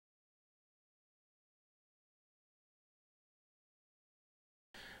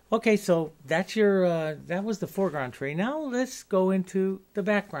Okay, so that's your that was the foreground tree. Now let's go into the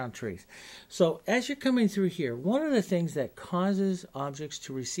background trees. So as you're coming through here, one of the things that causes objects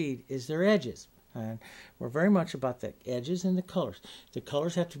to recede is their edges. And we're very much about the edges and the colors. The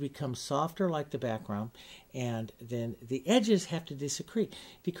colors have to become softer like the background, and then the edges have to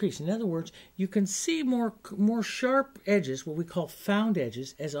decrease. In other words, you can see more sharp edges, what we call found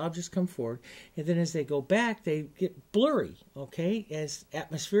edges, as objects come forward, and then as they go back, they get blurry, okay, as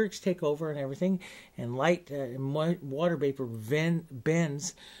atmospherics take over and everything, and light and water vapor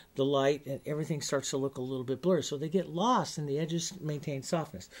bends the light, and everything starts to look a little bit blurry. So they get lost, and the edges maintain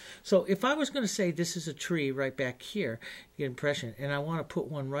softness. So if I was going to say this is a tree right back here, you get an impression, and I want to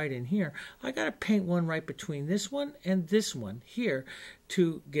put one right in here, I got to paint one right between this one and this one here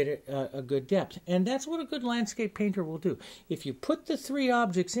to get a good depth. And that's what a good landscape painter will do. If you put the three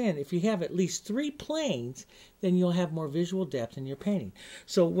objects in, if you have at least three planes, then you'll have more visual depth in your painting.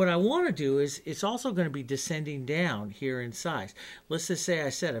 So what I want to do is, it's also going to be descending down here in size. Let's just say I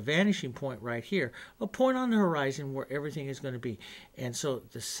set a vanishing point right here, a point on the horizon where everything is going to be. And so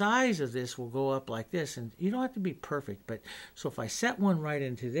the size of this will go up like this, and you don't have to be perfect, but so if I set one right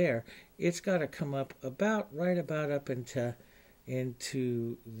into there, it's got to come up right about up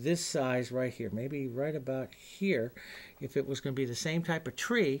into this size right here, maybe right about here. If it was going to be the same type of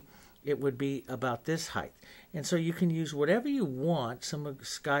tree, it would be about this height. And so you can use whatever you want, some of the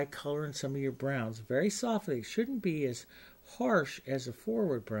sky color and some of your browns, very softly. It shouldn't be as harsh as the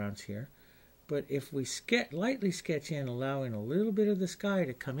forward browns here. But if we lightly sketch in, allowing a little bit of the sky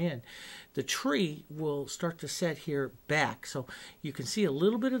to come in, the tree will start to set here back. So you can see a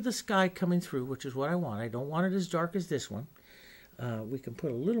little bit of the sky coming through, which is what I want. I don't want it as dark as this one. We can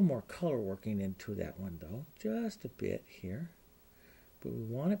put a little more color working into that one, though, just a bit here. But we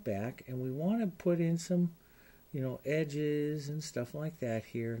want it back, and we want to put in some, edges and stuff like that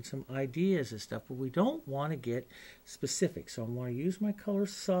here, and some ideas and stuff, but we don't want to get specific. So I want to use my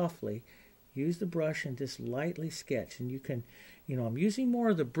colors softly, use the brush, and just lightly sketch. And you can, I'm using more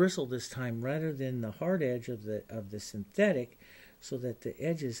of the bristle this time rather than the hard edge of the synthetic, so that the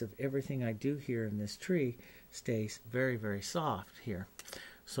edges of everything I do here in this tree stays very, very soft here.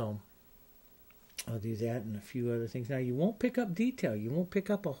 So I'll do that and a few other things. Now you won't pick up detail. You won't pick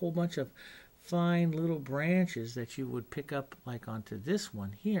up a whole bunch of fine little branches that you would pick up like onto this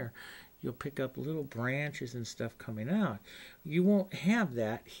one here. You'll pick up little branches and stuff coming out. You won't have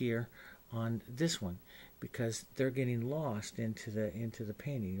that here on this one because they're getting lost into the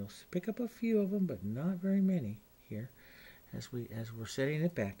painting. You'll pick up a few of them, but not very many here as we're setting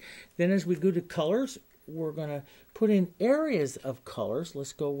it back. Then as we go to colors, we're going to put in areas of colors.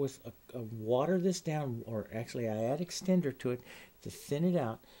 Let's go with water this down, or actually I add extender to it to thin it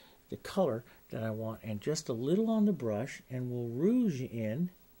out, the color that I want, and just a little on the brush, and we'll rouge in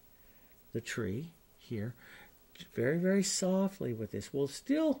the tree here very, very softly with this. We'll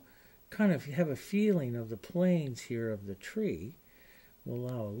still kind of have a feeling of the planes here of the tree. We'll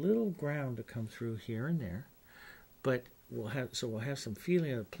allow a little ground to come through here and there, but we'll have some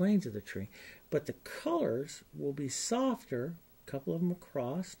feeling of the planes of the tree, but the colors will be softer. A couple of them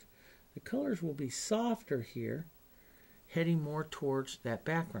across. The colors will be softer here, heading more towards that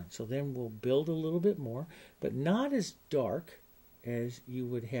background. So then we'll build a little bit more, but not as dark as you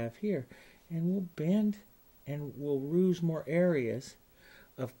would have here. And we'll bend and we'll rouge more areas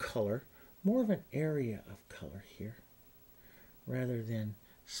of color, more of an area of color here, rather than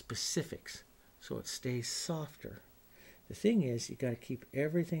specifics, so it stays softer. The thing is, you got to keep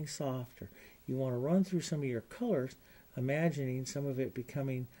everything softer. You want to run through some of your colors, imagining some of it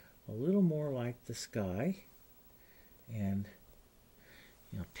becoming a little more like the sky, and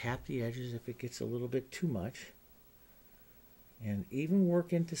tap the edges if it gets a little bit too much, and even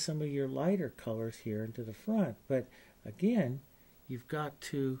work into some of your lighter colors here into the front. But again, you've got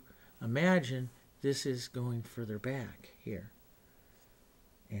to imagine this is going further back here.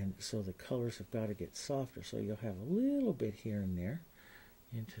 And so the colors have got to get softer. So you'll have a little bit here and there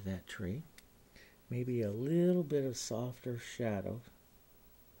into that tree. Maybe a little bit of softer shadow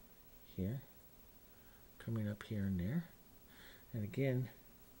here, coming up here and there. And again,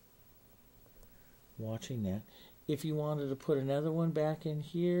 watching that. If you wanted to put another one back in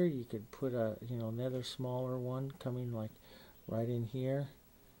here, you could put another smaller one coming like right in here.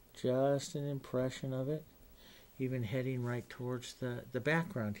 Just an impression of it, even heading right towards the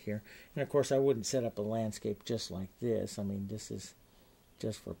background here. And of course I wouldn't set up a landscape just like this. I mean, this is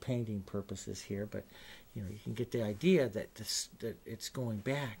just for painting purposes here, but you can get the idea that it's going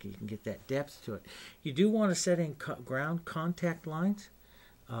back. You can get that depth to it. You do want to set in ground contact lines.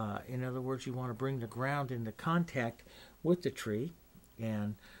 In other words, you want to bring the ground into contact with the tree.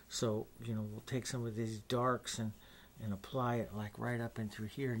 And so, you know, we'll take some of these darks and apply it like right up in through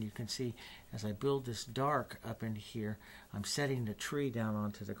here. And you can see as I build this dark up into here, I'm setting the tree down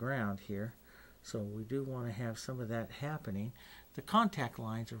onto the ground here. So we do want to have some of that happening. The contact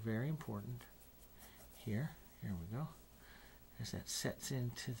lines are very important here. Here we go. As that sets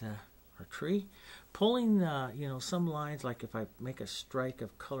into our tree. Pulling, you know, some lines, like if I make a strike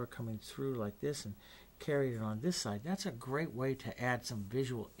of color coming through like this and carry it on this side, that's a great way to add some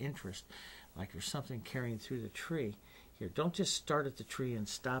visual interest, like there's something carrying through the tree. Here, don't just start at the tree and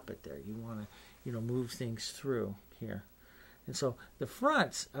stop it there. You want to, you know, move things through here. And so the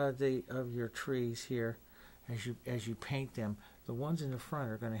fronts of your trees here, as you paint them, the ones in the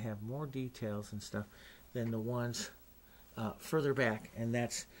front are going to have more details and stuff than the ones further back, and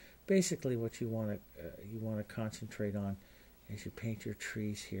that's basically what you want to concentrate on as you paint your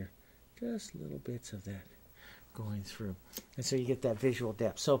trees here. Just little bits of that going through, and so you get that visual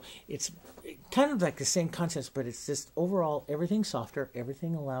depth. So it's kind of like the same concepts, but it's just overall everything softer,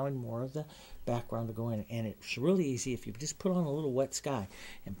 everything allowing more of the background to go in, and it's really easy if you just put on a little wet sky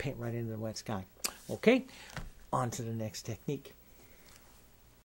and paint right into the wet sky. Okay, on to the next technique.